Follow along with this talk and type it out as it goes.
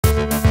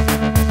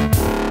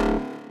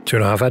Two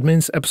and a Half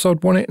Admins,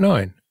 episode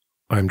 189.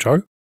 I'm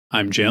Joe.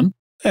 I'm Jim.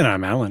 And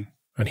I'm Alan.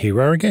 And here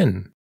we are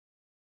again.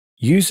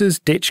 Users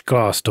ditch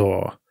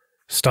Glassdoor.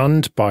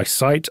 Stunned by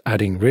site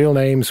adding real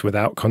names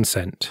without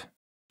consent.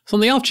 So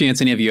on the off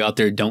chance any of you out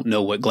there don't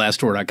know what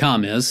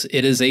Glassdoor.com is,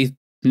 it is a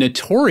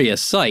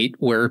notorious site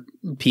where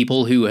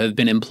people who have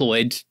been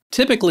employed,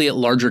 typically at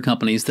larger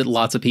companies that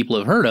lots of people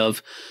have heard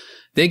of,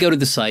 they go to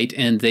the site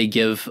and they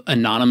give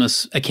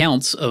anonymous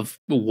accounts of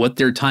what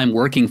their time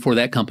working for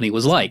that company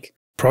was like.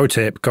 Pro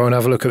tip, go and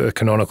have a look at the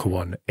canonical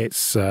one.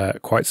 It's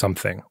quite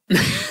something.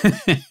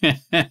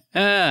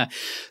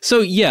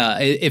 So yeah,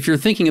 if you're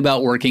thinking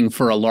about working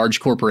for a large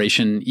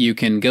corporation, you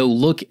can go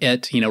look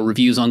at,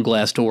 reviews on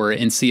Glassdoor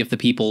and see if the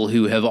people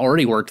who have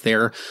already worked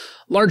there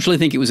largely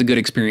think it was a good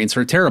experience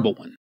or a terrible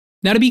one.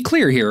 Now, to be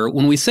clear here,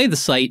 when we say the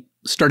site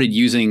started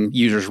using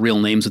users' real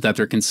names without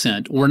their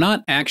consent, we're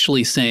not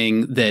actually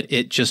saying that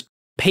it just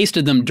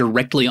pasted them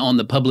directly on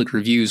the public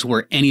reviews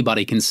where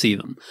anybody can see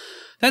them.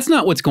 That's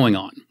not what's going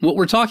on. What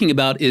we're talking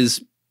about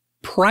is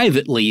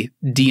privately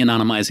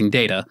de-anonymizing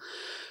data,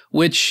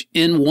 which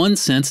in one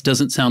sense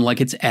doesn't sound like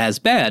it's as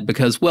bad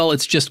because, well,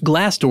 it's just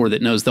Glassdoor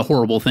that knows the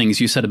horrible things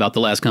you said about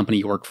the last company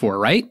you worked for,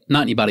 right?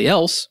 Not anybody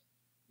else.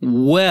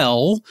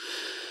 Well,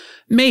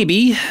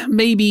 maybe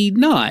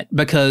not,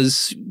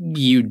 because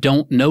you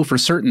don't know for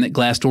certain that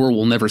Glassdoor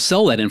will never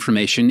sell that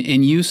information,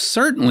 and you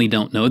certainly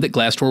don't know that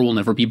Glassdoor will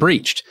never be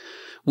breached.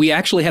 We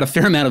actually had a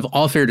fair amount of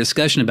off-air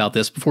discussion about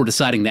this before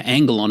deciding the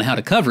angle on how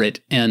to cover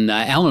it, and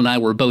Alan and I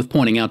were both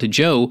pointing out to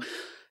Joe,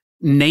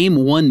 name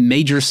one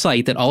major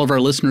site that all of our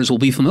listeners will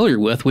be familiar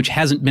with which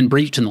hasn't been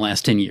breached in the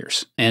last 10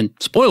 years. And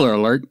spoiler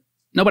alert,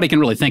 nobody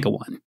can really think of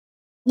one.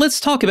 Let's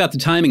talk about the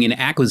timing and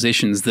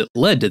acquisitions that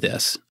led to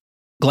this.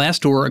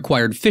 Glassdoor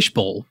acquired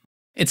Fishbowl.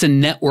 It's a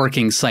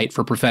networking site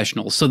for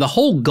professionals, so the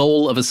whole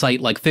goal of a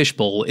site like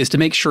Fishbowl is to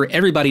make sure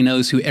everybody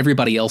knows who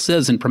everybody else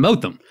is and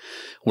promote them.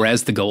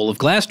 Whereas the goal of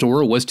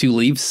Glassdoor was to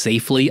leave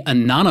safely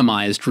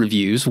anonymized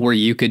reviews where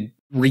you could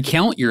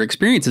recount your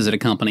experiences at a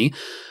company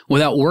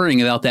without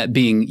worrying about that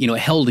being,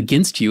 held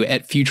against you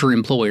at future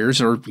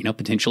employers or,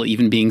 potentially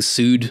even being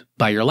sued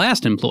by your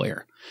last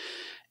employer.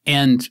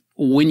 And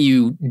when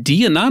you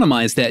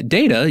de-anonymize that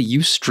data,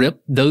 you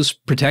strip those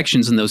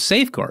protections and those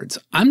safeguards.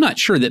 I'm not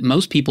sure that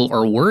most people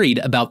are worried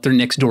about their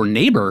next door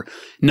neighbor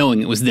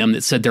knowing it was them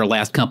that said their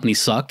last company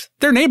sucked.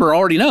 Their neighbor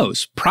already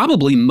knows.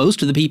 Probably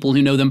most of the people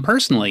who know them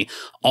personally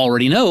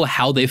already know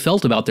how they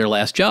felt about their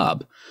last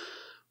job.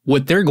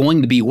 What they're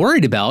going to be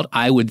worried about,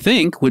 I would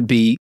think, would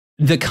be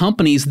the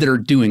companies that are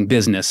doing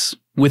business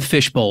with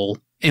Fishbowl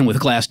and with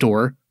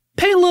Glassdoor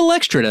pay a little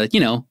extra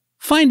to,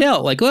 find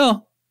out,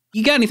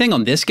 you got anything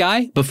on this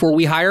guy before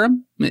we hire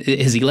him?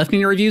 Has he left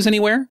any reviews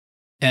anywhere?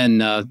 And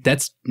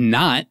that's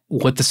not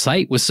what the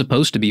site was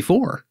supposed to be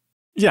for.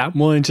 Yeah,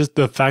 well, and just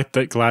the fact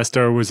that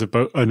Glassdoor was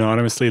about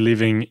anonymously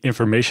leaving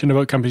information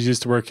about companies you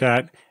used to work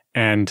at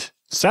and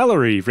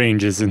salary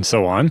ranges and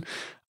so on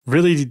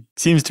really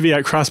seems to be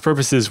at cross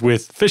purposes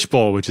with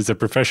Fishbowl, which is a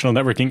professional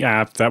networking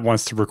app that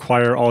wants to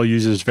require all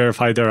users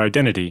verify their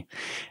identity.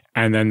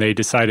 And then they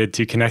decided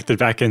to connect the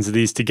backends of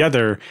these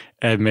together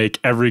and make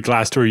every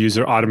Glassdoor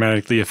user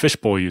automatically a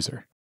Fishbowl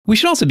user. We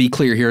should also be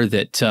clear here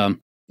that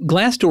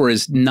Glassdoor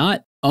is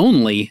not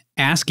only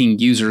asking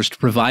users to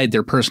provide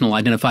their personal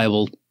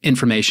identifiable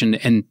information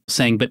and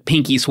saying, but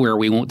pinky swear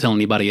we won't tell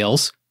anybody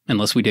else,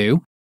 unless we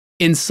do.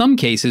 In some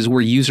cases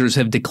where users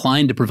have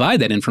declined to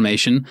provide that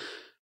information,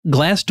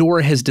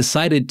 Glassdoor has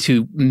decided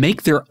to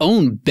make their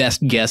own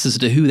best guess as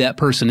to who that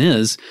person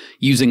is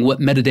using what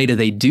metadata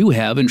they do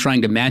have and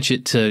trying to match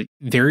it to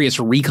various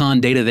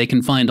recon data they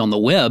can find on the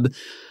web,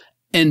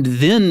 and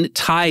then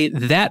tie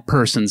that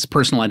person's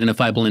personal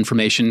identifiable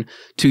information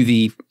to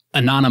the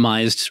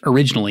anonymized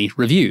originally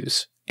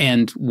reviews.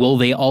 And will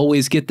they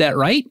always get that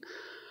right?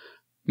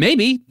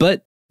 Maybe,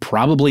 but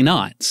probably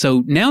not.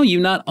 So now you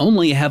not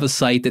only have a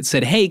site that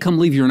said, hey, come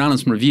leave your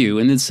anonymous review,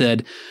 and then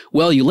said,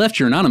 well, you left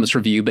your anonymous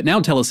review, but now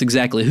tell us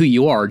exactly who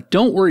you are.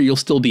 Don't worry, you'll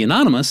still be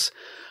anonymous.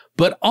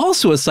 But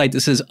also a site that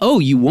says, oh,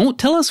 you won't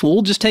tell us? Well,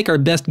 we'll just take our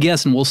best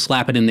guess and we'll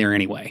slap it in there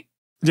anyway.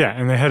 Yeah,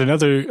 and they had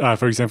another,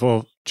 for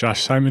example,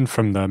 Josh Simon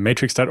from the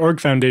Matrix.org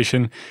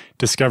Foundation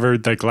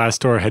discovered that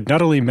Glassdoor had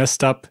not only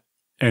messed up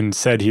and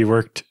said he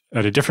worked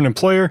at a different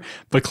employer,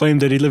 but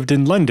claimed that he lived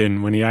in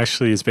London when he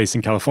actually is based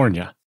in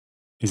California.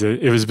 He said,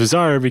 it was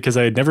bizarre because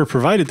I had never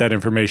provided that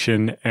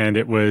information and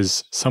it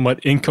was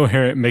somewhat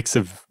incoherent mix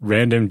of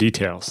random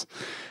details.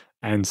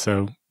 And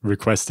so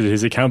requested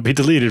his account be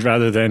deleted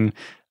rather than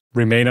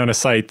remain on a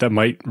site that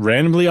might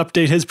randomly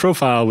update his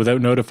profile without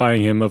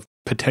notifying him of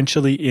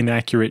potentially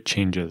inaccurate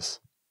changes.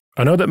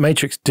 I know that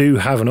Matrix do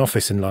have an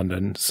office in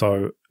London,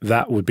 so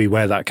that would be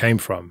where that came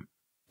from.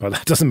 But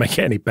that doesn't make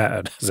it any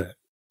better, does it?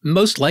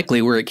 Most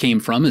likely where it came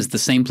from is the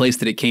same place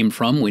that it came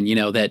from when,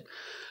 that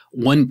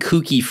one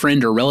kooky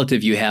friend or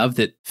relative you have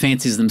that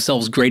fancies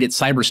themselves great at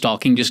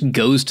cyberstalking just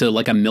goes to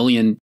like a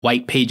million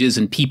white pages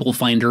and People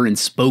Finder and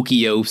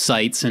Spokeo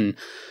sites and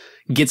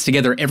gets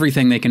together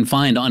everything they can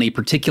find on a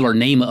particular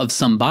name of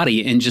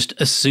somebody and just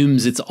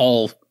assumes it's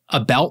all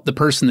about the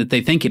person that they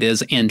think it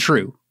is and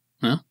true.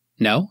 Well,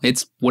 no,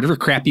 it's whatever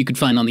crap you could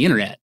find on the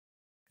internet.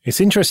 It's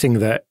interesting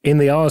that in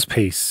the Ars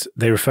piece,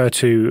 they refer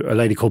to a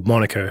lady called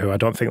Monica, who I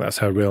don't think that's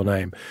her real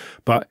name,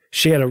 but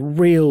she had a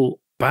real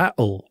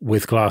battle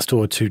with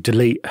Glassdoor to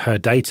delete her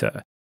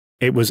data.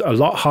 It was a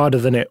lot harder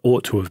than it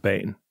ought to have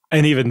been.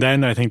 And even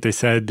then, I think they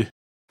said,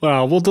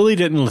 well, we'll delete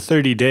it in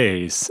 30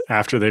 days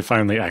after they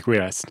finally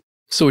acquiesced.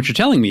 So what you're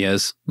telling me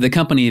is the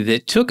company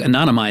that took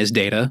anonymized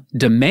data,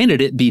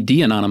 demanded it be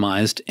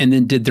de-anonymized, and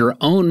then did their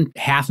own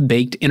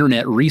half-baked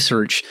internet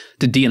research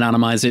to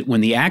de-anonymize it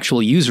when the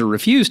actual user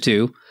refused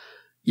to,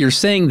 you're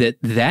saying that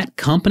that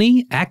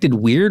company acted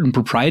weird and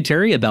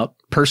proprietary about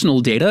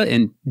personal data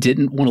and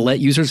didn't want to let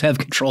users have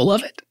control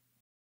of it?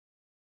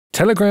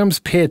 Telegram's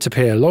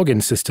peer-to-peer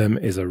login system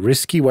is a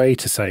risky way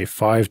to save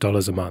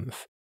 $5 a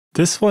month.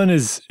 This one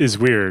is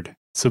weird.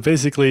 So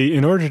basically,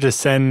 in order to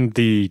send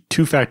the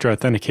two-factor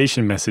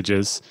authentication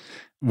messages,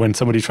 when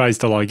somebody tries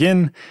to log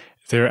in,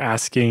 they're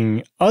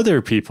asking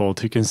other people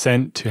to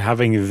consent to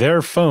having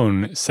their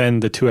phone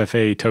send the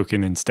 2FA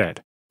token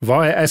instead.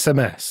 Via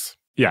SMS.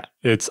 Yeah,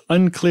 it's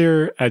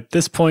unclear at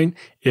this point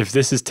if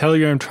this is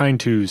Telegram trying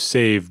to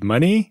save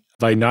money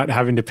by not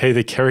having to pay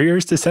the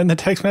carriers to send the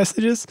text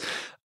messages,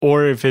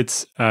 or if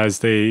it's, as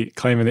they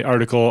claim in the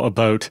article,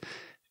 about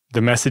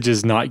the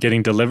messages not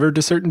getting delivered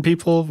to certain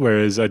people,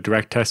 whereas a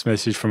direct text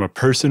message from a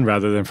person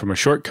rather than from a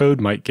short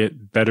code might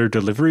get better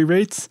delivery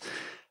rates,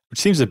 which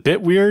seems a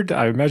bit weird.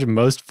 I imagine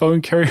most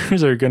phone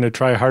carriers are going to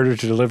try harder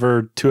to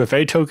deliver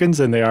 2FA tokens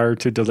than they are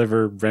to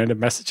deliver random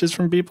messages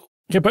from people.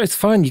 Yeah, but it's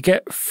fine. You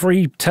get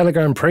free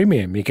Telegram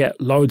Premium. You get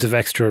loads of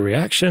extra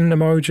reaction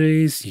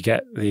emojis. You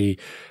get the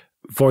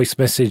voice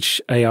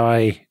message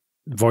AI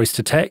voice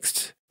to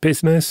text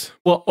business.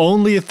 Well,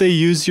 only if they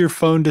use your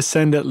phone to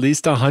send at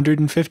least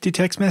 150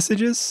 text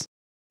messages.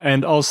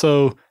 And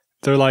also,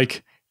 they're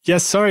like,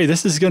 yes, sorry,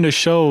 this is going to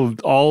show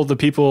all the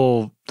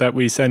people that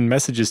we send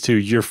messages to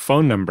your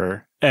phone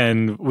number.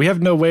 And we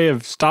have no way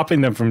of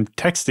stopping them from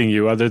texting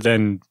you other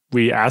than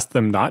we ask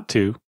them not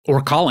to.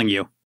 Or calling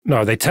you.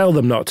 No, they tell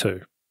them not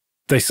to.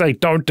 They say,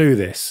 don't do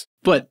this.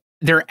 But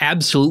they're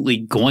absolutely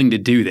going to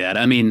do that.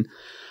 I mean,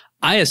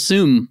 I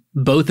assume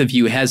both of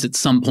you has at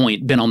some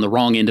point been on the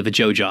wrong end of a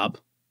Joe job,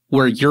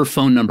 where your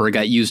phone number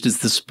got used as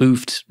the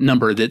spoofed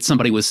number that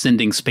somebody was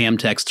sending spam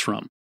texts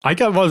from. I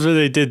got ones where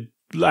they did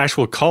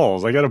actual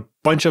calls. I got a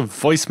bunch of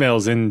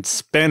voicemails in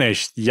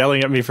Spanish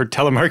yelling at me for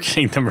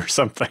telemarketing them or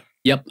something.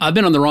 Yep. I've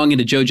been on the wrong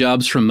end of Joe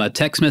jobs from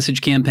text message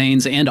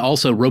campaigns and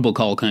also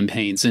robocall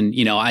campaigns. And,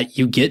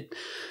 you get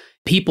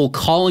people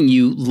calling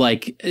you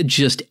like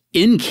just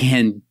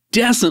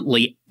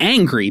incandescently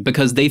angry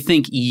because they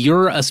think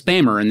you're a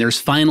spammer and there's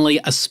finally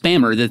a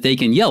spammer that they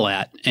can yell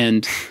at.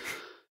 And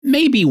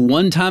maybe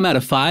one time out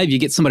of 5, you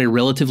get somebody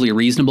relatively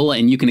reasonable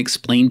and you can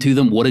explain to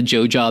them what a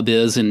Joe job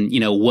is and,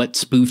 what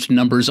spoofed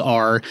numbers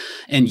are.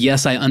 And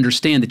yes, I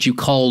understand that you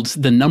called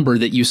the number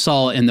that you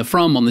saw in the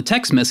from on the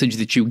text message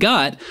that you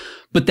got,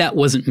 but that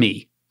wasn't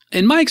me.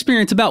 In my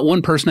experience, about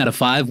one person out of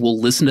 5 will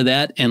listen to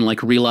that and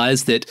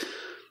realize that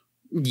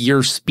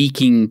you're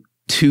speaking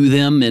to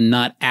them and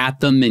not at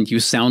them, and you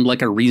sound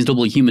like a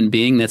reasonable human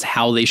being. That's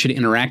how they should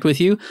interact with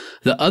you.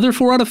 The other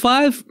 4 out of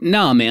 5,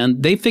 nah, man,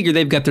 they figure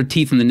they've got their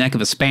teeth in the neck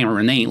of a spammer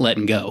and they ain't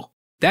letting go.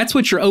 That's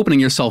what you're opening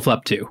yourself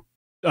up to.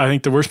 I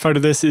think the worst part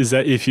of this is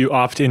that if you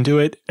opt into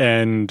it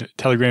and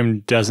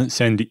Telegram doesn't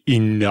send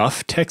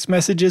enough text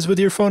messages with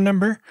your phone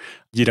number,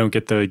 you don't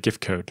get the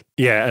gift code.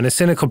 Yeah, and a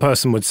cynical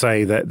person would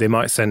say that they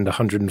might send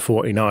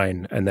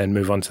 149 and then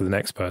move on to the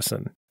next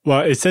person.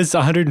 Well, it says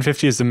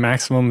 150 is the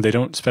maximum. They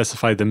don't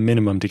specify the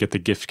minimum to get the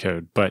gift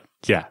code. But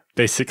yeah,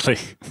 basically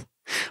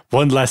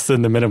one less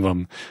than the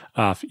minimum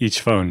off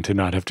each phone to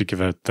not have to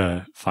give out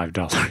the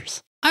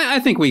 $5. I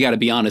think we got to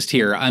be honest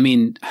here. I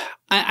mean,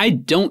 I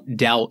don't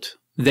doubt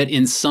that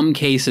in some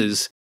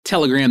cases,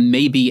 Telegram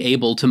may be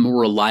able to more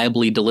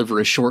reliably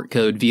deliver a short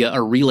code via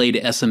a relayed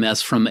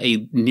SMS from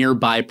a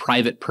nearby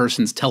private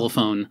person's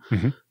telephone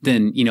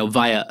than,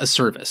 via a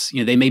service.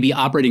 They may be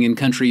operating in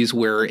countries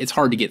where it's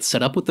hard to get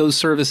set up with those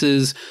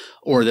services,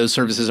 or those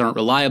services aren't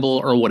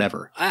reliable, or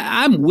whatever.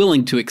 I'm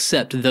willing to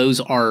accept those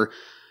are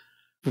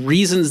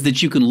reasons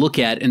that you can look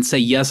at and say,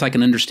 yes, I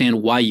can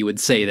understand why you would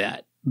say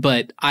that.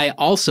 But I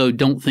also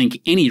don't think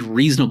any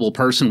reasonable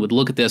person would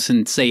look at this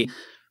and say,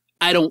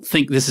 I don't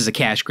think this is a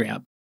cash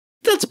grab.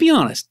 Let's be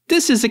honest.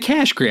 This is a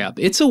cash grab.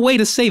 It's a way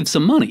to save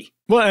some money.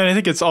 Well, and I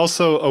think it's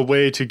also a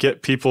way to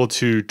get people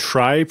to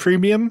try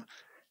premium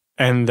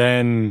and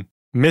then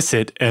miss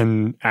it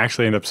and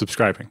actually end up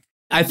subscribing.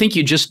 I think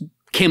you just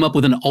came up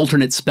with an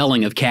alternate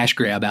spelling of cash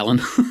grab, Alan.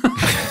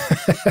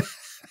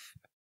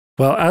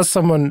 Well, as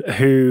someone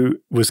who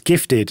was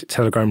gifted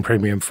Telegram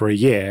Premium for a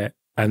year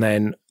and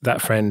then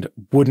that friend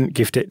wouldn't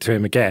gift it to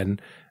him again,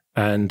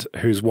 and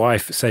whose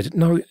wife said,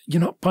 no, you're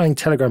not buying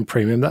Telegram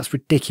Premium. That's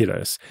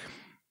ridiculous.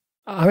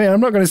 I mean, I'm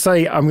not going to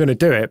say I'm going to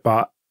do it,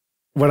 but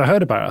when I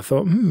heard about it, I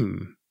thought,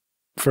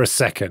 for a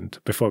second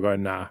before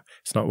going, nah,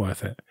 it's not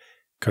worth it.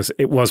 Because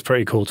it was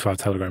pretty cool to have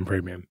Telegram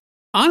Premium.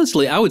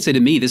 Honestly, I would say to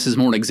me, this is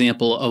more an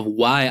example of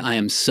why I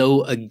am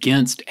so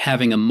against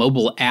having a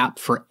mobile app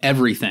for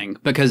everything,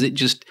 because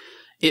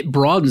it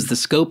broadens the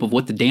scope of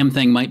what the damn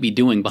thing might be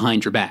doing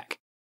behind your back.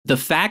 The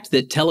fact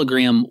that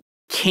Telegram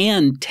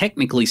can,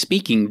 technically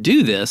speaking,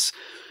 do this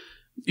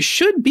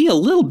should be a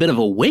little bit of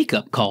a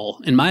wake-up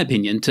call, in my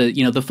opinion, to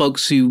the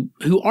folks who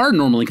are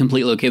normally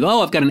completely okay.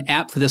 Oh, I've got an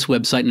app for this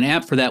website, an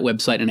app for that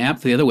website, an app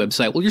for the other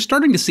website. Well, you're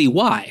starting to see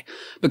why.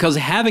 Because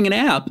having an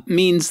app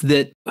means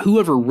that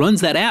whoever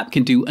runs that app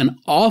can do an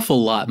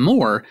awful lot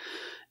more.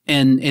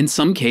 And in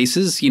some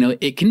cases,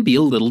 it can be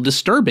a little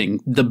disturbing,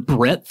 the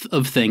breadth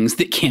of things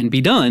that can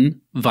be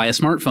done via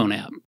smartphone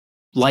app.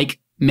 Like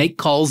make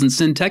calls and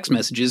send text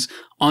messages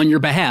on your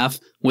behalf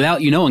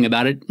without you knowing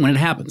about it when it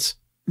happens.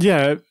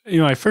 Yeah,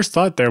 my first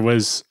thought there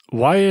was,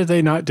 why are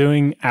they not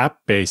doing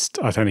app-based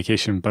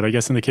authentication? But I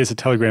guess in the case of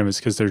Telegram, it's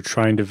because they're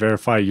trying to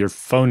verify your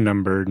phone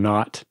number,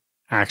 not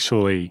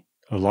actually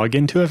a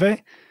login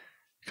 2FA.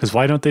 Because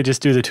why don't they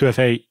just do the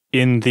 2FA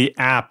in the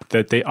app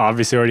that they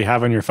obviously already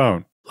have on your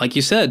phone? Like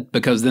you said,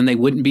 because then they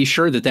wouldn't be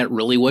sure that that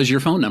really was your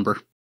phone number.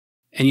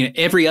 And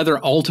every other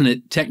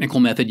alternate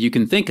technical method you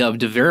can think of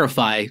to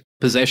verify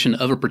possession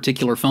of a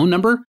particular phone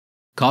number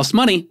costs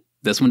money.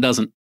 This one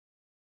doesn't.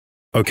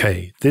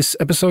 Okay, this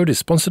episode is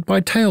sponsored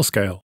by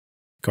Tailscale.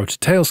 Go to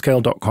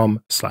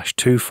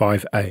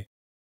tailscale.com/25A.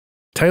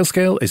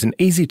 Tailscale is an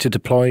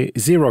easy-to-deploy,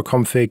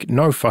 zero-config,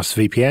 no-fuss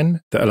VPN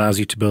that allows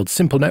you to build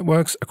simple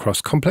networks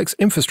across complex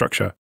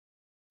infrastructure.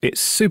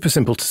 It's super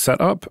simple to set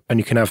up, and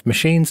you can have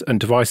machines and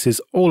devices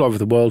all over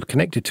the world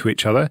connected to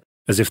each other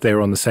as if they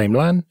were on the same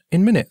LAN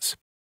in minutes.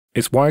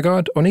 It's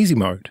WireGuard on easy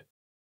mode.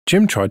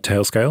 Jim tried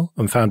Tailscale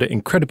and found it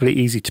incredibly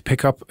easy to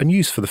pick up and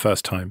use for the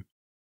first time.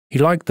 He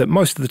liked that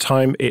most of the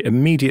time it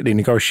immediately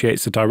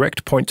negotiates a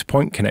direct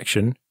point-to-point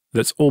connection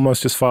that's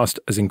almost as fast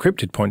as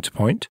encrypted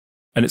point-to-point,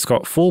 and it's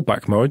got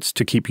fallback modes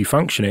to keep you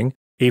functioning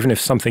even if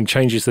something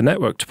changes the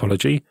network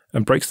topology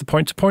and breaks the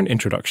point-to-point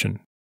introduction.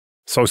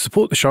 So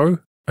support the show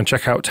and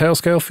check out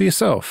Tailscale for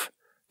yourself.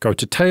 Go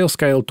to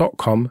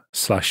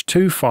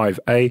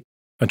tailscale.com/25A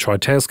and try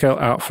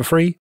Tailscale out for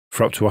free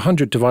for up to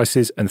 100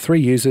 devices and 3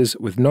 users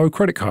with no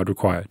credit card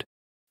required.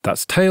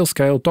 That's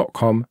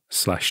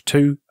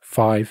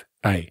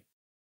tailscale.com/25A.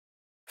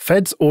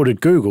 Feds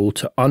ordered Google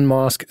to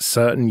unmask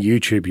certain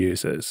YouTube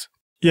users.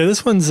 Yeah,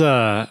 this one's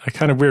a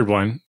kind of weird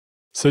one.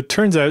 So it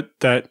turns out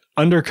that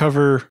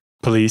undercover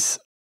police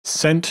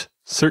sent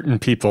certain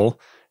people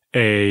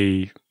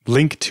a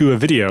link to a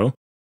video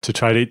to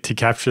try to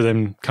capture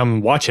them,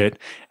 come watch it,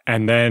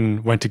 and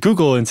then went to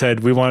Google and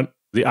said, we want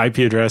the IP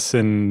address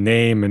and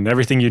name and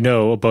everything you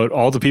know about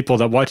all the people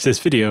that watched this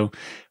video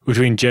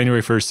between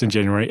January 1st and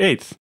January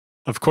 8th.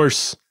 Of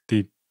course,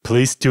 the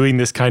police doing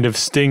this kind of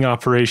sting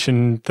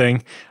operation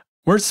thing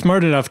weren't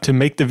smart enough to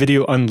make the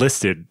video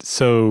unlisted.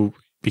 So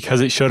because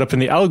it showed up in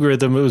the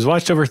algorithm, it was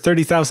watched over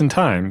 30,000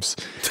 times.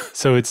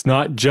 So it's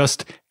not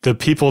just the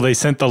people they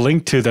sent the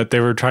link to that they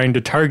were trying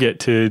to target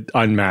to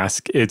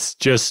unmask. It's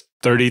just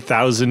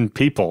 30,000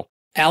 people.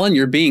 Alan,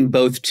 you're being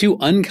both too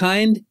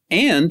unkind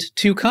and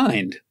too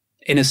kind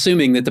in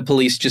assuming that the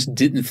police just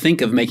didn't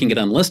think of making it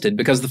unlisted,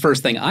 because the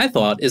first thing I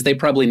thought is they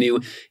probably knew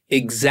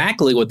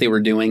exactly what they were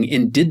doing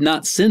and did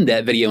not send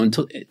that video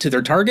to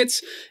their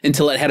targets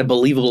until it had a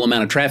believable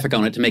amount of traffic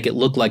on it to make it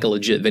look like a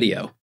legit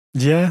video.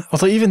 Yeah,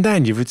 although even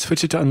then you would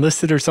switch it to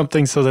unlisted or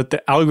something so that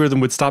the algorithm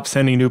would stop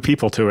sending new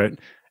people to it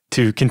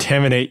to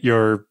contaminate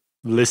your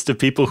list of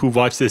people who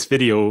watched this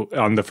video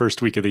on the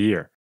first week of the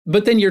year.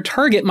 But then your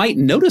target might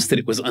notice that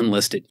it was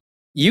unlisted.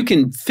 You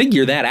can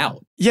figure that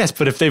out. Yes,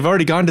 but if they've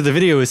already gone to the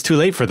video, it's too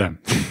late for them.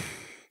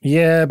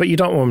 Yeah, but you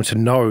don't want them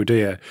to know, do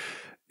you?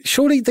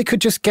 Surely they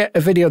could just get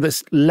a video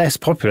that's less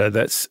popular,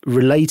 that's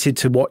related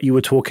to what you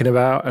were talking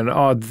about,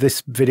 and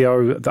this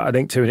video that I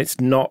linked to, and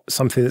it's not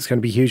something that's going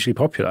to be hugely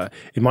popular.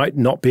 It might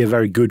not be a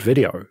very good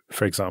video,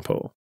 for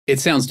example. It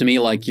sounds to me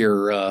like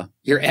you're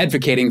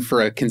advocating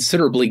for a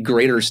considerably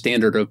greater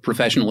standard of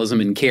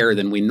professionalism and care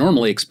than we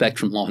normally expect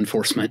from law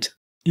enforcement.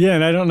 Yeah,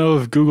 and I don't know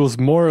if Google's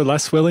more or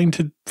less willing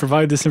to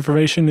provide this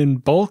information in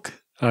bulk.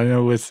 I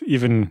know with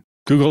even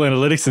Google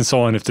Analytics and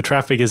so on, if the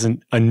traffic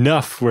isn't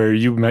enough where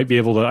you might be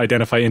able to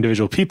identify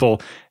individual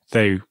people,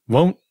 they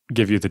won't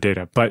give you the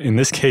data. But in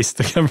this case,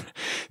 the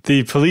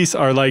police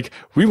are like,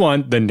 we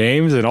want the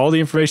names and all the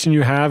information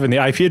you have and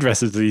the IP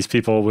addresses of these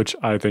people, which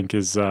I think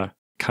is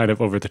kind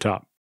of over the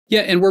top.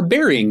 Yeah, and we're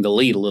burying the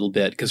lead a little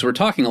bit because we're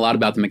talking a lot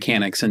about the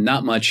mechanics and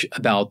not much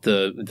about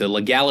the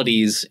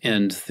legalities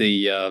and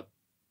the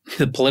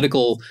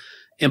political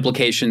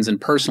implications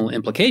and personal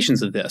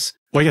implications of this.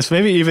 Well, I guess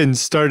maybe even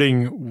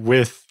starting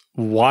with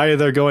why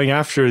they're going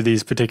after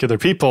these particular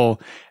people,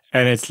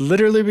 and it's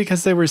literally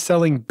because they were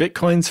selling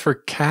Bitcoins for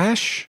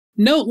cash?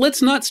 No,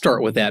 let's not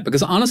start with that,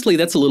 because honestly,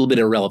 that's a little bit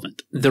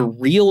irrelevant. The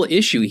real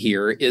issue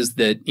here is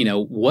that,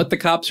 what the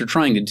cops are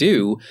trying to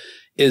do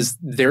is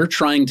they're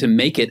trying to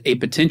make it a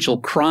potential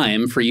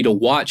crime for you to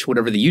watch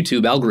whatever the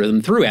YouTube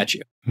algorithm threw at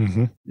you.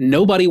 Mm-hmm.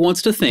 Nobody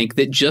wants to think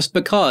that just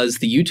because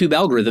the YouTube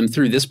algorithm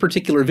threw this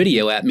particular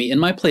video at me in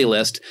my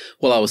playlist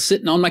while I was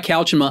sitting on my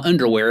couch in my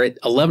underwear at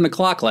 11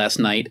 o'clock last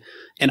night,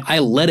 and I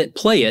let it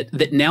play it,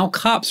 that now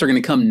cops are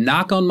going to come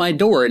knock on my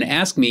door and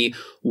ask me,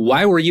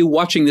 why were you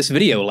watching this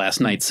video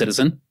last night,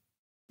 citizen?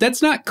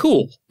 That's not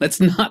cool.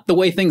 That's not the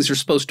way things are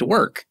supposed to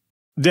work.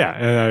 Yeah,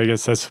 and I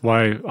guess that's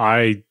why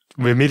I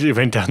immediately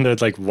went down there,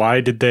 like,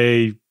 why did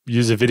they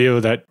use a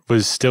video that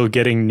was still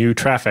getting new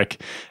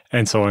traffic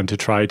and so on to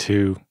try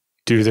to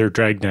do their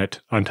dragnet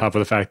on top of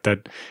the fact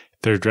that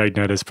their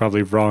dragnet is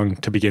probably wrong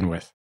to begin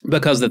with?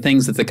 Because the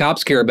things that the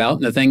cops care about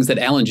and the things that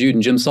Alan Jude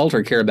and Jim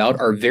Salter care about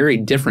are very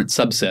different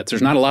subsets.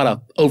 There's not a lot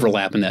of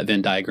overlap in that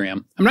Venn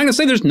diagram. I'm not going to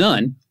say there's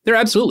none. There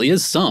absolutely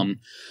is some,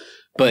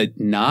 but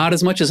not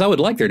as much as I would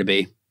like there to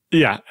be.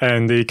 Yeah,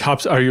 and the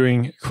cops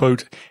arguing,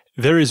 quote,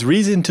 there is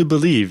reason to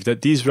believe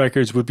that these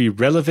records would be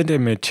relevant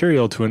and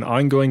material to an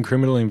ongoing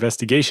criminal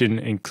investigation,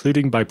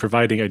 including by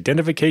providing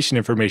identification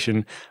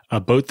information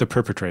about the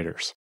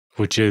perpetrators,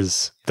 which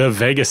is the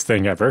vaguest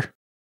thing ever.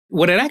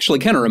 What it actually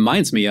kind of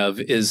reminds me of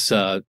is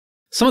some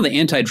of the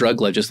anti-drug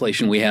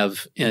legislation we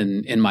have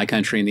in my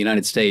country, in the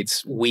United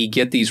States. We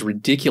get these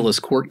ridiculous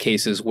court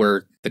cases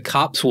where the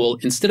cops will,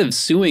 instead of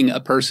suing a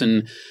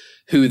person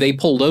who they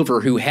pulled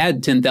over who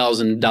had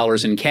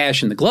 $10,000 in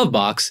cash in the glove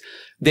box,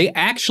 they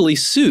actually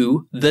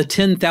sue the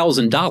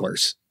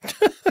 $10,000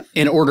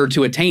 in order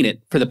to attain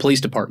it for the police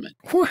department.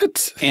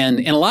 What? And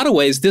in a lot of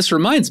ways, this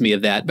reminds me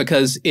of that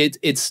because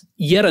it's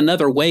yet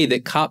another way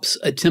that cops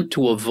attempt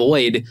to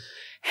avoid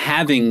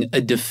having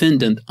a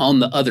defendant on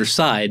the other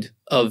side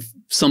of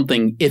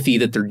something iffy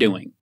that they're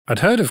doing. I'd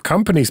heard of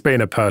companies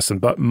being a person,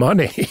 but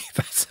money,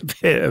 that's a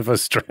bit of a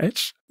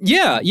stretch.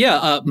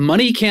 Yeah.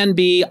 Money can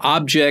be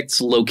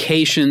objects,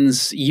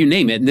 locations, you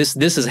name it. And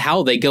this is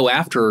how they go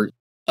after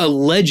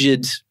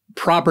alleged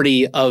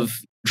property of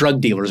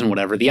drug dealers and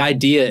whatever. The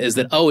idea is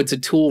that, it's a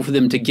tool for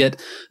them to get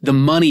the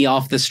money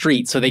off the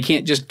street so they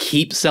can't just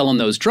keep selling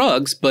those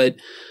drugs. But,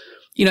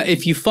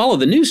 if you follow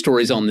the news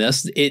stories on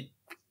this, it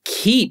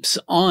keeps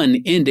on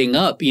ending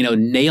up,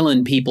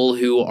 nailing people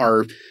who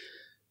are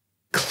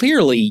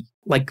clearly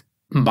like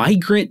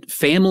migrant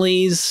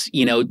families,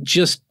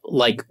 just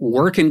like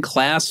working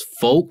class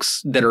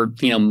folks that are,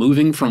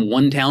 moving from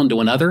one town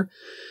to another.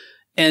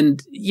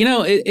 And,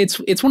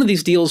 it's one of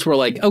these deals where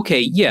like,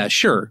 okay, yeah,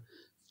 sure.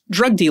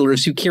 Drug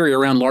dealers who carry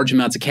around large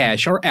amounts of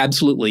cash are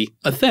absolutely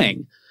a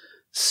thing.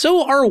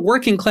 So are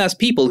working class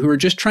people who are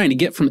just trying to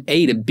get from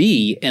A to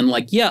B. And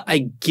like, yeah,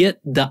 I get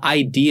the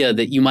idea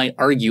that you might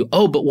argue,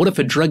 but what if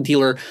a drug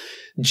dealer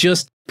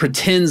just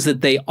pretends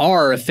that they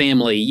are a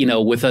family,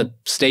 with a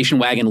station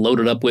wagon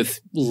loaded up with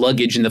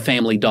luggage and the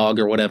family dog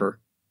or whatever?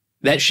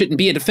 That shouldn't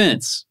be a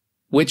defense,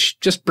 which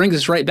just brings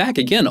us right back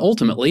again,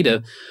 ultimately,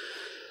 to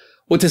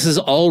what this has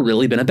all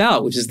really been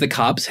about, which is the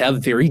cops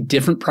have very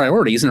different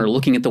priorities and are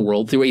looking at the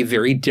world through a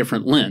very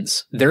different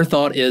lens. Their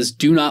thought is,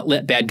 do not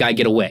let bad guy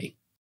get away.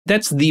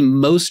 That's the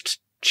most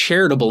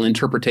charitable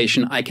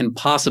interpretation I can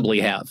possibly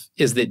have,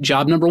 is that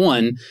job number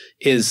one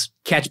is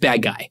catch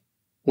bad guy.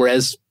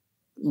 Whereas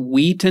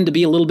we tend to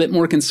be a little bit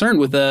more concerned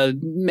with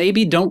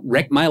maybe don't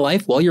wreck my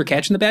life while you're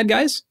catching the bad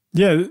guys.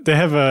 Yeah, they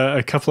have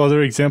a couple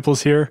other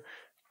examples here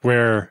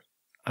where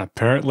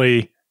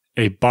apparently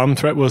a bomb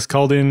threat was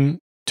called in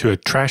to a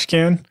trash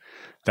can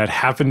that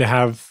happened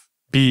to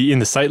be in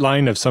the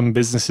sightline of some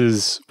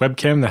business's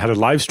webcam that had a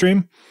live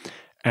stream.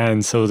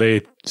 And so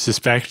they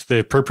suspect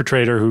the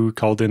perpetrator who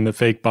called in the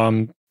fake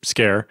bomb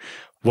scare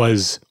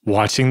was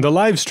watching the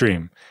live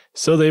stream.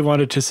 So they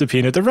wanted to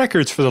subpoena the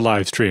records for the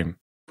live stream,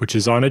 which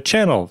is on a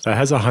channel that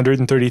has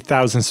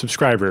 130,000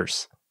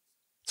 subscribers.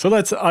 So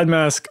let's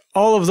unmask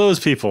all of those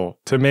people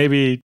to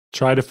maybe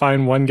try to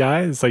find one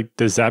guy. It's like,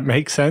 does that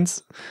make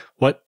sense?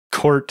 What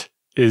court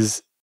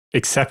is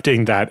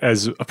accepting that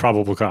as a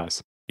probable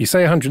cause? You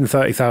say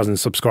 130,000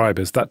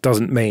 subscribers. That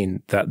doesn't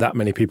mean that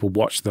many people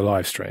watch the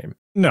live stream.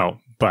 No,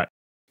 but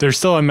they're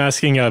still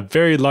unmasking a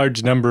very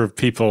large number of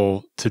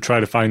people to try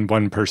to find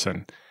one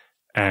person.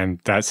 And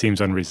that seems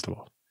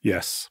unreasonable.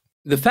 Yes.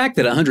 The fact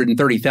that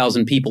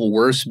 130,000 people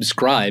were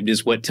subscribed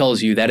is what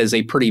tells you that is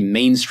a pretty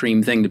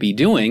mainstream thing to be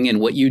doing. And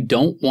what you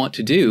don't want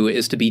to do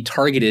is to be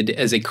targeted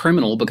as a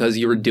criminal because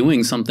you're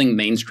doing something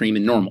mainstream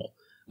and normal,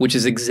 which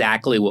is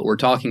exactly what we're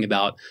talking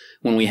about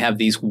when we have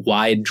these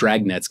wide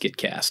dragnets get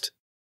cast.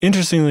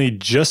 Interestingly,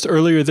 just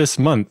earlier this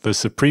month, the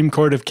Supreme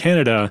Court of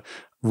Canada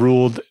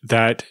ruled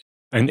that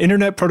an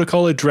internet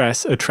protocol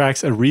address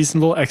attracts a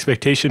reasonable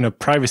expectation of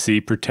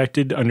privacy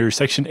protected under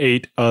Section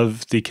 8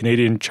 of the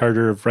Canadian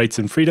Charter of Rights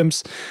and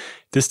Freedoms.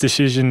 This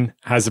decision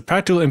has a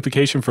practical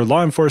implication for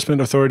law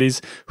enforcement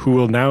authorities who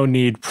will now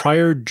need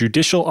prior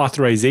judicial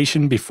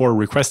authorization before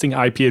requesting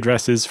IP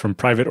addresses from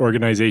private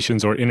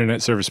organizations or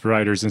internet service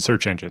providers and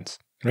search engines.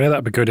 Yeah,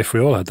 that'd be good if we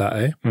all had that,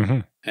 eh? Mm-hmm.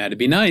 That'd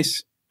be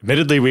nice.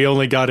 Admittedly, we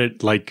only got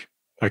it like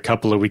a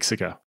couple of weeks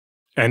ago,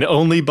 and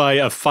only by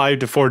a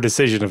 5-4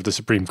 decision of the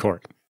Supreme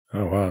Court.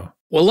 Oh, wow.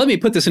 Well, let me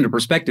put this into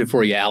perspective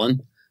for you,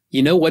 Alan.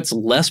 You know what's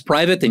less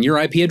private than your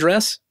IP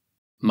address?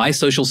 My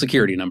social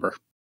security number.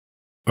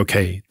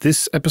 Okay,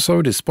 this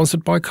episode is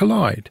sponsored by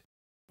Kolide.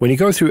 When you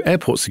go through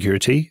airport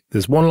security,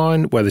 there's one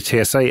line where the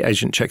TSA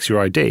agent checks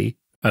your ID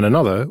and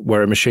another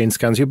where a machine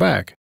scans your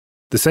bag.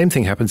 The same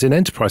thing happens in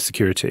enterprise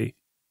security,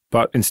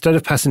 but instead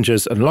of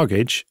passengers and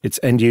luggage, it's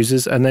end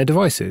users and their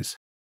devices.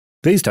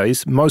 These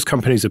days, most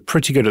companies are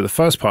pretty good at the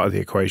first part of the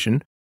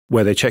equation,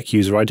 where they check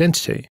user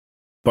identity.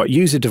 But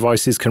user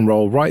devices can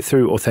roll right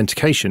through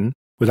authentication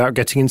without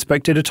getting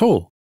inspected at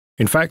all.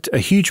 In fact, a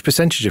huge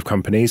percentage of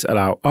companies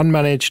allow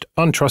unmanaged,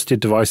 untrusted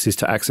devices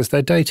to access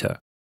their data.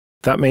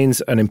 That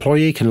means an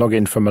employee can log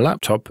in from a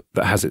laptop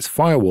that has its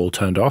firewall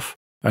turned off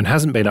and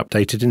hasn't been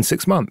updated in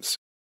 6 months.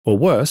 Or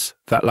worse,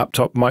 that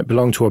laptop might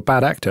belong to a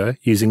bad actor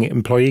using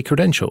employee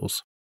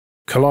credentials.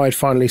 Kolide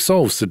finally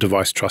solves the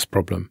device trust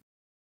problem.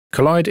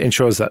 Kolide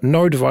ensures that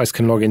no device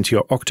can log into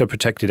your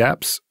Okta-protected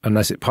apps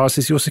unless it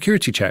passes your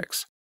security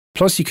checks.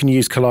 Plus, you can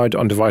use Kolide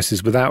on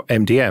devices without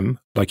MDM,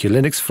 like your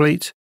Linux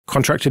fleet,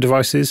 contractor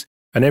devices,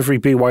 and every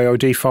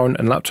BYOD phone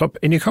and laptop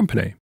in your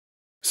company.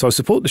 So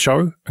support the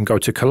show and go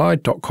to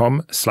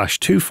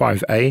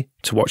kolide.com/25A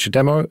to watch a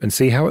demo and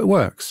see how it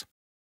works.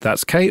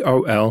 That's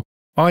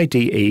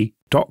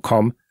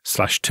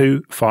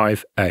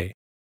KOLIDE.com/25A.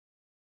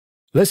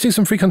 Let's do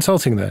some free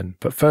consulting then,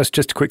 but first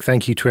just a quick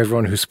thank you to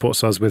everyone who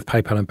supports us with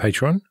PayPal and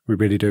Patreon. We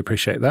really do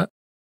appreciate that.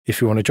 If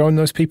you want to join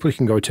those people, you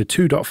can go to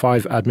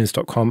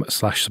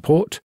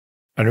 2.5admins.com/support.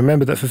 And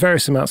remember that for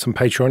various amounts on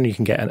Patreon, you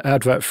can get an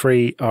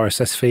advert-free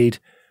RSS feed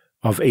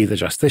of either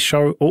just this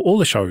show or all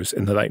the shows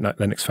in the Late Night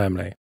Linux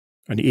family.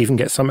 And you even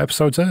get some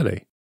episodes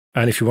early.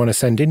 And if you want to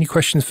send in your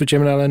questions for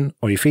Jim and Alan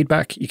or your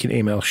feedback, you can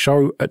email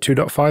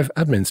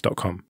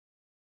show@2.5admins.com.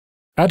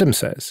 Adam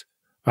says,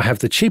 I have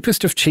the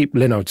cheapest of cheap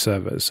Linode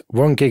servers,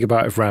 1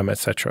 gigabyte of RAM,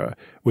 etc.,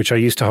 which I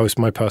use to host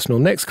my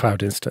personal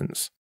Nextcloud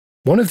instance.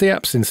 One of the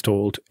apps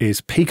installed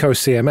is Pico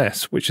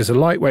CMS, which is a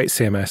lightweight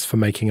CMS for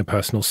making a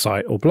personal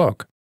site or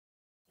blog.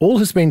 All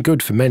has been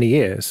good for many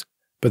years,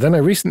 but then I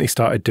recently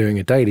started doing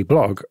a daily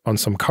blog on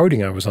some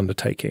coding I was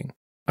undertaking.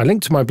 I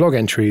linked to my blog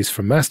entries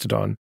from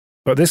Mastodon,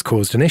 but this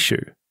caused an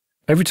issue.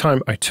 Every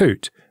time I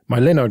toot,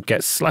 my Linode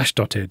gets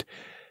slashdotted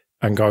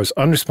and goes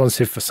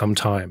unresponsive for some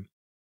time.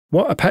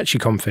 What Apache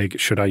config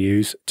should I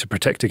use to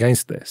protect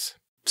against this?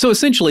 So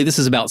essentially, this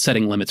is about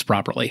setting limits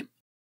properly.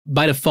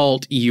 By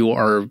default, you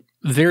are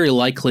very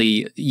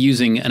likely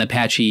using an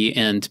Apache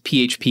and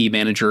PHP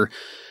manager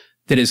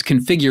that is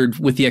configured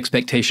with the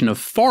expectation of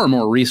far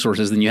more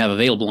resources than you have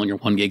available on your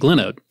 1 gig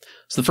Linode.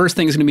 So the first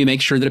thing is going to be make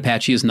sure that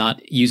Apache is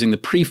not using the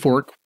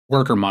pre-fork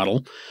worker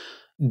model.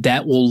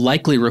 That will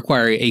likely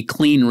require a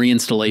clean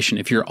reinstallation.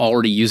 If you're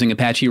already using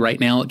Apache right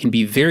now, it can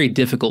be very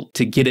difficult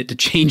to get it to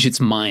change its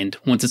mind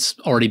once it's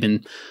already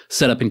been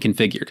set up and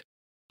configured.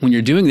 When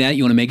you're doing that,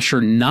 you want to make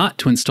sure not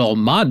to install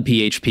mod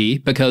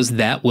PHP because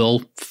that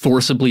will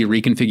forcibly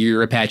reconfigure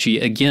your Apache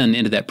again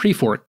into that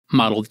pre-fork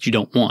model that you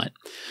don't want.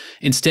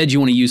 Instead, you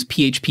want to use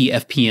PHP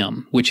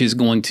FPM, which is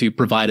going to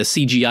provide a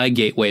CGI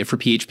gateway for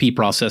PHP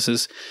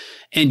processes,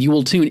 and you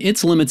will tune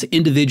its limits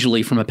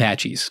individually from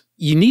Apache's.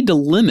 You need to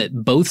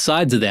limit both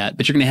sides of that,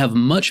 but you're going to have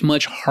much,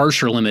 much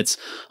harsher limits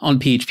on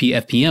PHP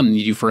FPM than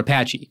you do for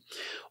Apache.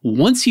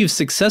 Once you've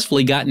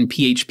successfully gotten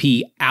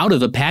PHP out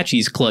of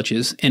Apache's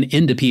clutches and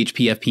into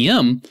PHP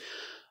FPM,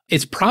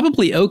 it's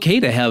probably okay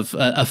to have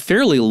a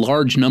fairly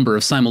large number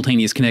of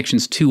simultaneous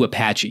connections to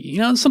Apache.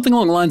 Something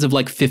along the lines of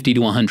like 50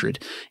 to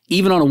 100.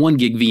 Even on a 1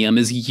 gig VM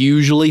is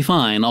usually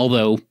fine,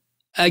 although,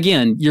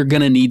 again, you're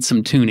going to need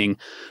some tuning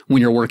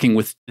when you're working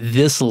with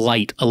this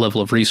light a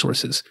level of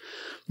resources.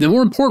 The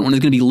more important one is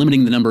going to be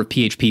limiting the number of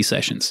PHP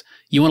sessions.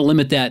 You want to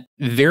limit that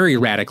very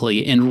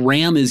radically, and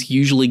RAM is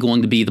usually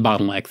going to be the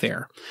bottleneck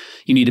there.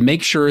 You need to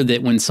make sure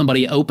that when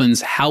somebody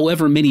opens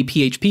however many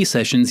PHP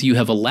sessions you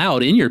have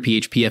allowed in your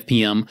PHP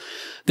FPM,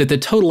 that the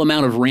total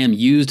amount of RAM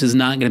used is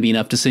not going to be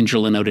enough to send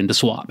your Linode into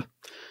swap.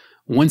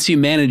 Once you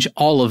manage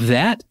all of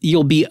that,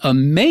 you'll be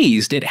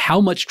amazed at how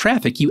much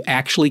traffic you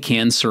actually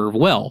can serve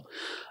well.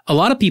 A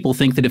lot of people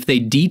think that if they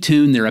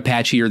detune their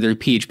Apache or their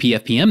PHP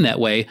FPM that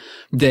way,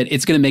 that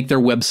it's going to make their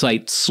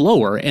website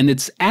slower. And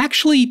it's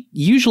actually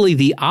usually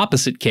the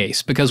opposite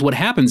case, because what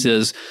happens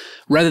is,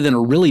 rather than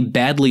a really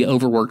badly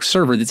overworked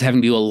server that's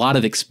having to do a lot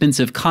of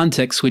expensive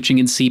context switching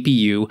in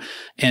CPU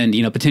and,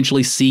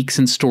 potentially seeks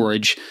and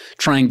storage,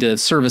 trying to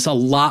service a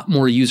lot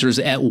more users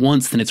at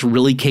once than it's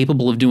really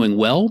capable of doing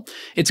well,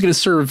 it's going to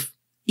serve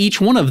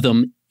each one of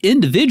them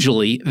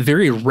individually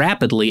very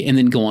rapidly and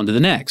then go on to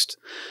the next.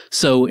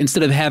 So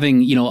instead of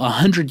having,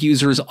 100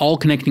 users all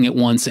connecting at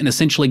once and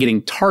essentially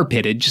getting tar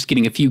pitted, just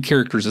getting a few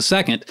characters a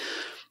second,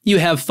 you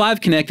have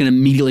 5 connect and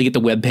immediately get the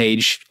web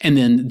page, and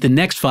then the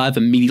next 5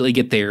 immediately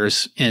get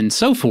theirs, and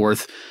so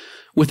forth,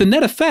 with the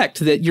net effect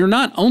that you're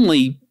not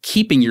only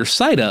keeping your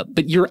site up,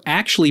 but you're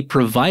actually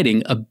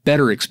providing a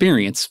better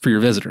experience for your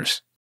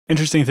visitors.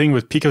 Interesting thing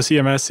with Pico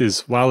CMS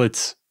is while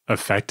it's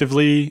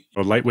effectively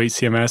a lightweight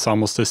CMS,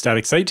 almost a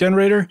static site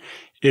generator,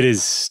 it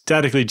is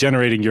statically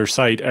generating your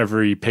site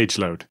every page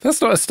load.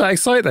 That's not a static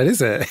site then,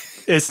 is it?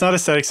 It's not a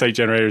static site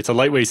generator. It's a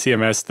lightweight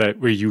CMS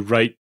where you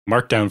write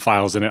markdown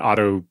files and it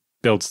auto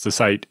builds the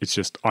site. It's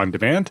just on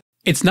demand.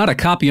 It's not a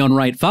copy on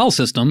write file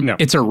system. No.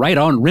 It's a write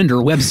on render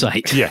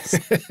website. Yes.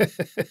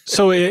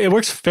 So it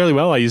works fairly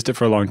well. I used it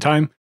for a long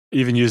time.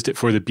 Even used it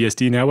for the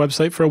BSD Now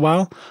website for a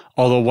while.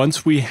 Although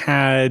once we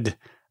had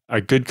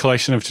a good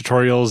collection of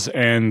tutorials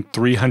and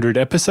 300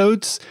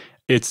 episodes,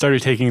 it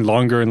started taking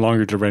longer and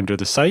longer to render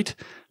the site.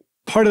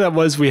 Part of that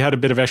was we had a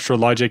bit of extra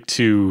logic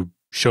to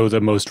show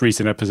the most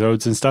recent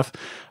episodes and stuff,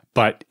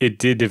 but it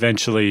did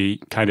eventually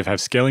kind of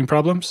have scaling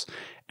problems.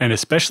 And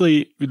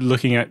especially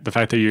looking at the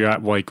fact that you're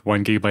at like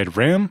 1 gigabyte of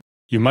RAM,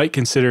 you might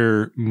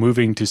consider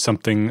moving to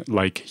something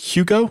like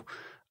Hugo.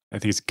 I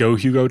think it's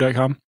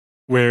gohugo.com,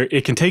 where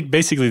it can take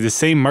basically the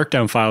same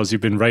markdown files you've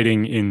been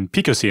writing in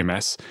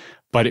PicoCMS,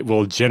 but it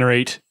will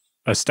generate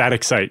a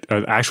static site,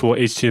 actual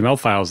HTML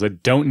files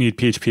that don't need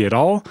PHP at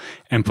all,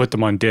 and put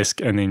them on disk,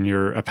 and then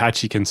your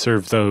Apache can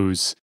serve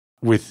those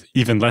with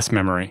even less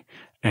memory,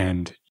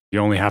 and you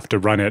only have to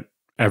run it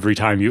every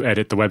time you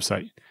edit the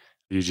website.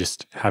 You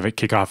just have it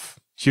kick off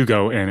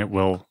Hugo, and it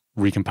will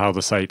recompile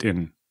the site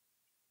in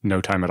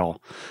no time at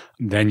all.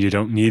 Then you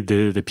don't need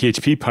the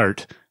PHP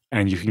part,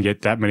 and you can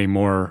get that many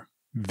more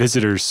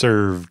visitors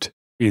served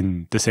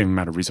in the same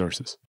amount of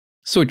resources.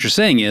 So what you're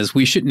saying is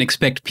we shouldn't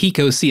expect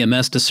Pico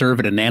CMS to serve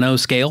at a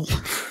nanoscale?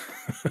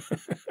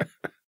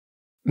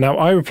 Now,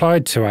 I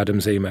replied to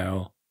Adam's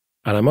email,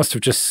 and I must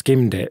have just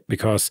skimmed it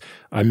because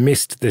I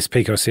missed this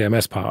Pico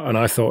CMS part, and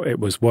I thought it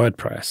was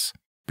WordPress,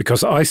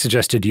 because I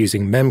suggested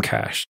using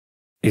Memcache.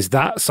 Is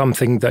that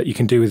something that you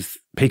can do with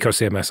Pico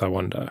CMS, I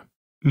wonder?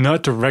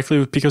 Not directly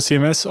with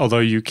PicoCMS, although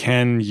you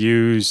can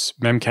use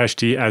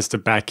Memcached as the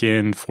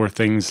backend for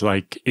things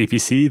like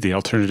APC, the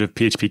alternative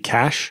PHP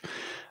cache,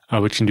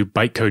 which can do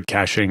bytecode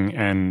caching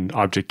and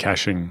object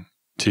caching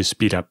to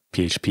speed up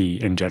PHP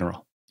in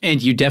general.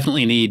 And you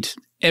definitely need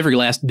every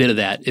last bit of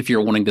that if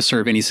you're wanting to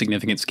serve any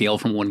significant scale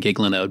from 1 gig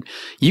Linode.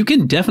 You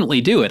can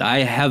definitely do it. I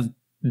have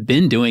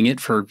been doing it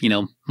for,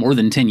 more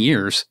than 10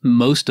 years.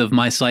 Most of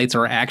my sites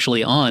are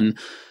actually on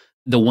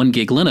the 1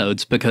 gig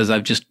Linodes because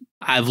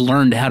I've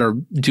learned how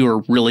to do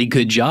a really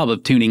good job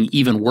of tuning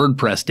even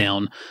WordPress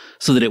down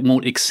so that it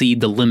won't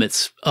exceed the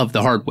limits of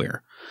the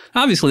hardware.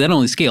 Obviously, that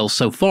only scales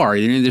so far.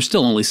 There's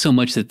still only so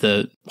much that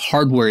the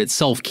hardware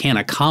itself can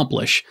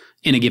accomplish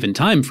in a given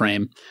time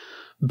frame.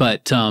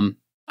 But,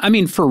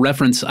 for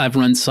reference, I've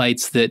run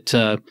sites that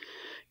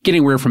get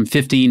anywhere from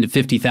 15 to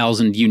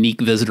 50,000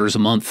 unique visitors a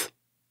month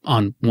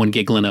on 1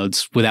 gig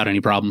Linodes without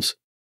any problems.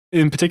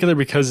 In particular,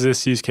 because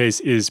this use case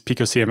is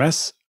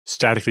PicoCMS,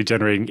 statically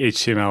generating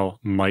HTML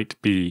might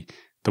be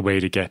the way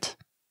to get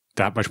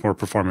that much more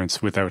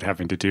performance without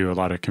having to do a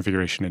lot of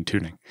configuration and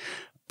tuning.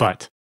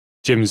 But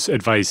Jim's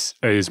advice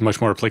is much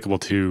more applicable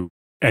to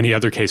any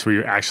other case where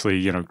you're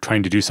actually,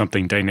 trying to do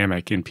something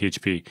dynamic in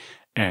PHP,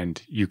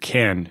 and you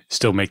can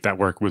still make that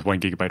work with 1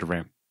 gigabyte of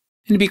RAM.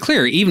 And to be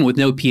clear, even with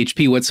no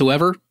PHP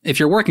whatsoever, if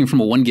you're working from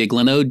a 1 gig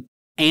Linode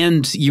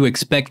and you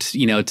expect,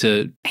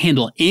 to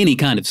handle any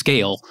kind of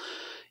scale,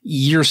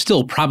 you're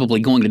still probably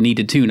going to need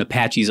to tune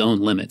Apache's own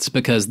limits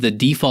because the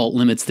default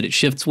limits that it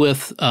shifts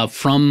with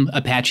from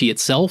Apache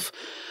itself,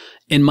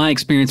 in my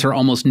experience, are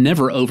almost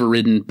never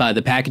overridden by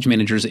the package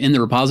managers in the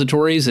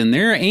repositories, and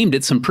they're aimed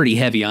at some pretty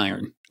heavy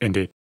iron.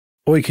 Indeed.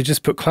 Or you could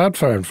just put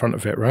Cloudflare in front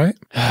of it, right?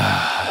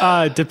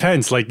 It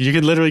depends. Like you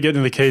could literally get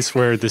in the case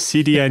where the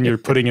CDN you're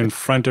putting in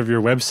front of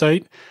your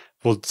website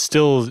will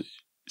still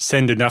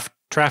send enough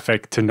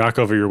traffic to knock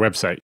over your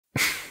website.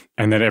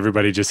 And then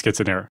everybody just gets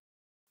an error.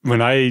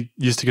 When I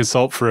used to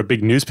consult for a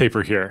big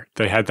newspaper here,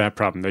 they had that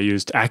problem. They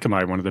used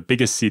Akamai, one of the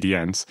biggest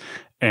CDNs.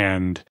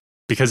 And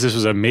because this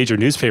was a major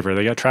newspaper,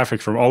 they got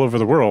traffic from all over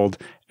the world.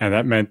 And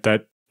that meant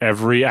that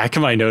every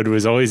Akamai node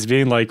was always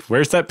being like,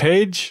 where's that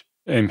page?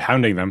 And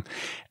pounding them.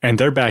 And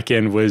their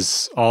backend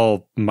was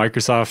all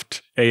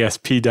Microsoft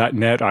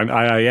ASP.NET on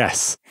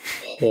IIS.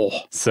 Oh.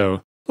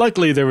 So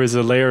luckily there was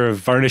a layer of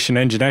Varnish and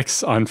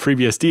Nginx on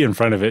FreeBSD in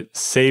front of it,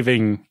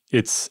 saving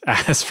its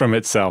ass from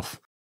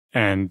itself.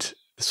 And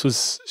this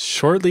was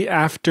shortly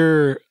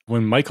after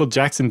when Michael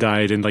Jackson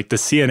died, and like the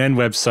CNN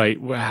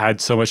website had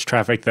so much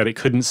traffic that it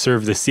couldn't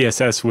serve the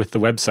CSS with the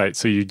website.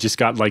 So you just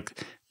got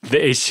like the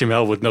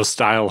HTML with no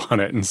style on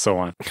it and so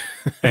on.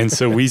 And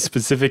so we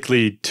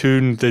specifically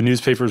tuned the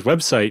newspaper's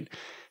website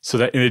so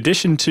that in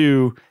addition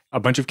to a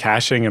bunch of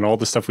caching and all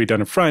the stuff we'd done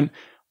in front,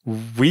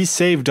 we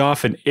saved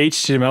off an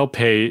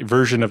HTML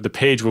version of the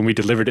page when we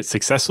delivered it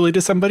successfully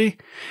to somebody,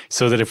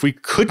 so that if we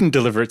couldn't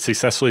deliver it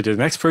successfully to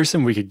the next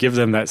person, we could give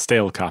them that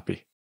stale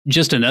copy.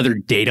 Just another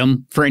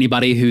datum for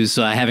anybody who's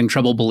having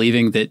trouble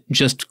believing that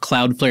just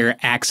Cloudflare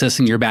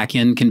accessing your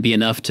backend can be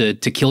enough to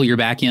kill your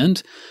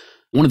backend.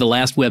 One of the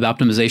last web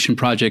optimization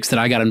projects that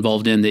I got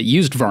involved in that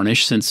used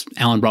Varnish, since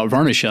Alan brought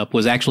Varnish up,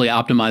 was actually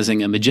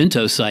optimizing a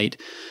Magento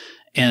site.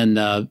 And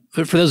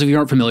for those of you who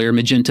aren't familiar,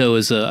 Magento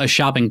is a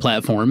shopping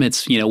platform.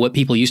 It's what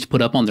people used to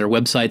put up on their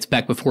websites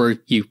back before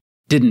you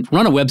didn't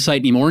run a website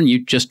anymore and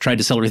you just tried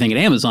to sell everything at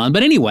Amazon.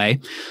 But anyway,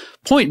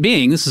 point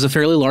being, this is a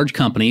fairly large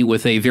company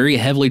with a very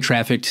heavily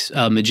trafficked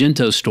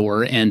Magento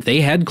store, and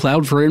they had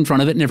Cloudflare in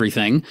front of it and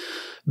everything.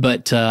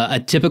 But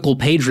a typical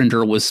page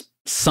render was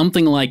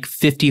something like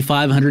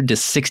 5,500 to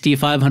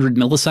 6,500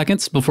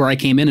 milliseconds before I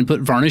came in and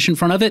put Varnish in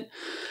front of it.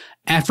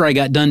 After I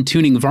got done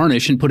tuning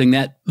Varnish and putting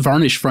that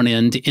Varnish front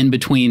end in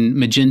between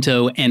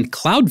Magento and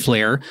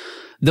Cloudflare,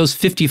 those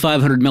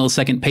 5,500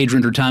 millisecond page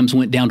render times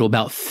went down to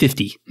about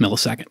 50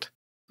 millisecond.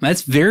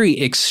 That's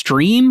very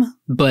extreme,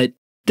 but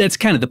that's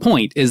kind of the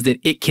point, is that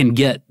it can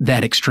get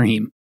that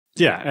extreme.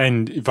 Yeah,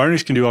 and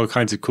Varnish can do all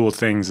kinds of cool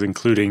things,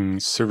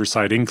 including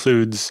server-side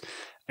includes,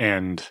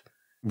 and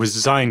was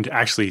designed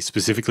actually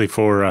specifically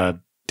for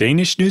a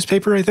Danish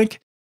newspaper, I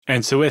think.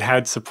 And so it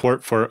had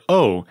support for,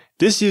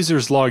 this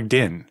user's logged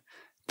in.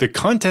 The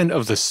content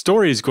of the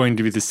story is going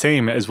to be the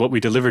same as what we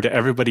deliver to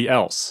everybody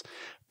else.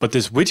 But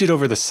this widget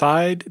over the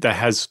side that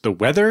has the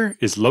weather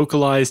is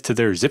localized to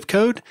their zip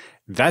code.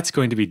 That's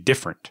going to be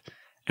different.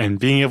 And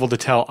being able to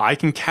tell I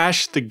can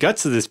cache the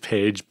guts of this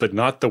page, but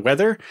not the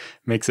weather,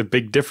 makes a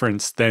big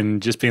difference than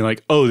just being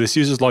like, this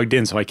user's logged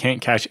in, so I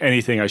can't cache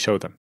anything I show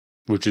them,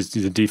 which is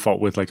the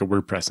default with like a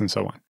WordPress and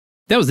so on.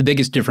 That was the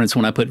biggest difference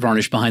when I put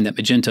Varnish behind that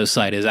Magento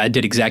site, is I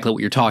did exactly what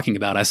you're talking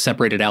about. I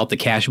separated out the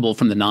cacheable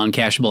from the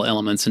non-cacheable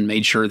elements and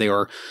made sure they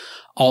were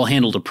all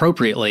handled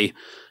appropriately.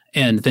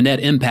 And the net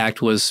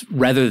impact was,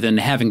 rather than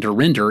having to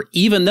render,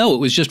 even though it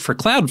was just for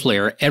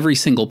Cloudflare, every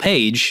single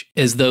page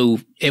as though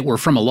it were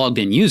from a logged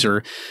in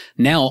user,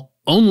 now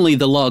only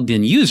the logged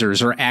in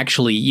users are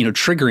actually,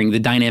 triggering the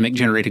dynamic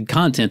generated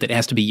content that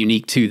has to be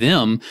unique to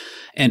them.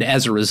 And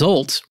as a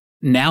result,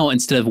 now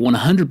instead of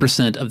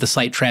 100% of the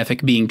site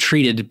traffic being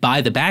treated by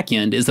the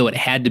backend as though it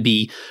had to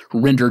be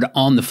rendered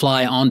on the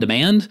fly on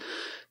demand,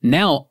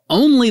 now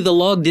only the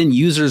logged in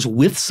users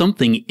with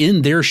something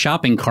in their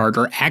shopping cart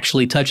are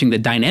actually touching the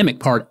dynamic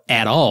part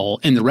at all,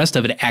 and the rest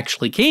of it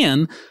actually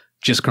can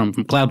just come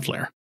from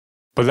Cloudflare.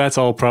 But that's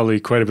all probably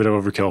quite a bit of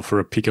overkill for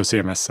a Pico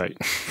CMS site.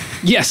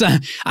 Yes,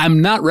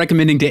 I'm not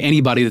recommending to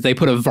anybody that they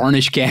put a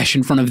Varnish cache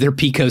in front of their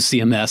Pico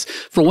CMS.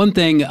 For one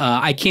thing,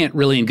 I can't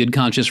really in good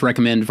conscience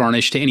recommend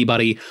Varnish to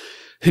anybody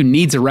who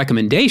needs a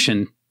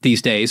recommendation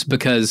these days,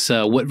 because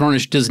what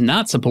Varnish does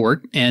not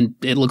support, and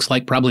it looks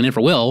like probably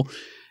never will,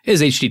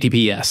 is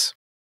HTTPS.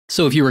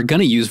 So if you were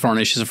going to use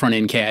Varnish as a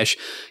front-end cache,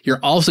 you're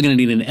also going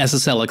to need an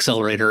SSL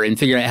accelerator and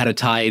figure out how to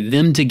tie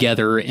them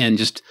together. And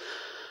just,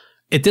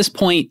 at this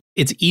point,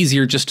 it's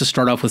easier just to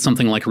start off with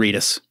something like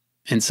Redis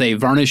and say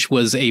Varnish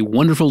was a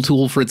wonderful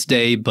tool for its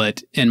day,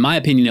 but in my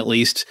opinion at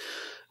least,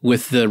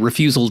 with the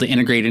refusal to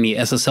integrate any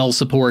SSL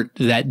support,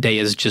 that day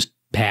is just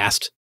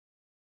past.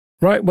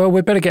 Right, well,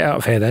 we better get out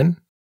of here then.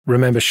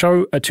 Remember,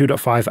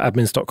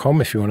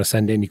 show@2.5admins.com if you want to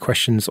send any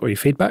questions or your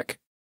feedback.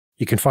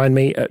 You can find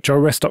me at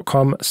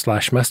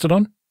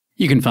joerest.com/mastodon.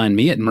 You can find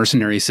me at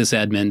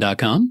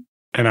mercenarysysadmin.com.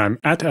 And I'm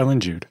at Alan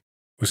Jude.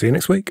 We'll see you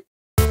next week.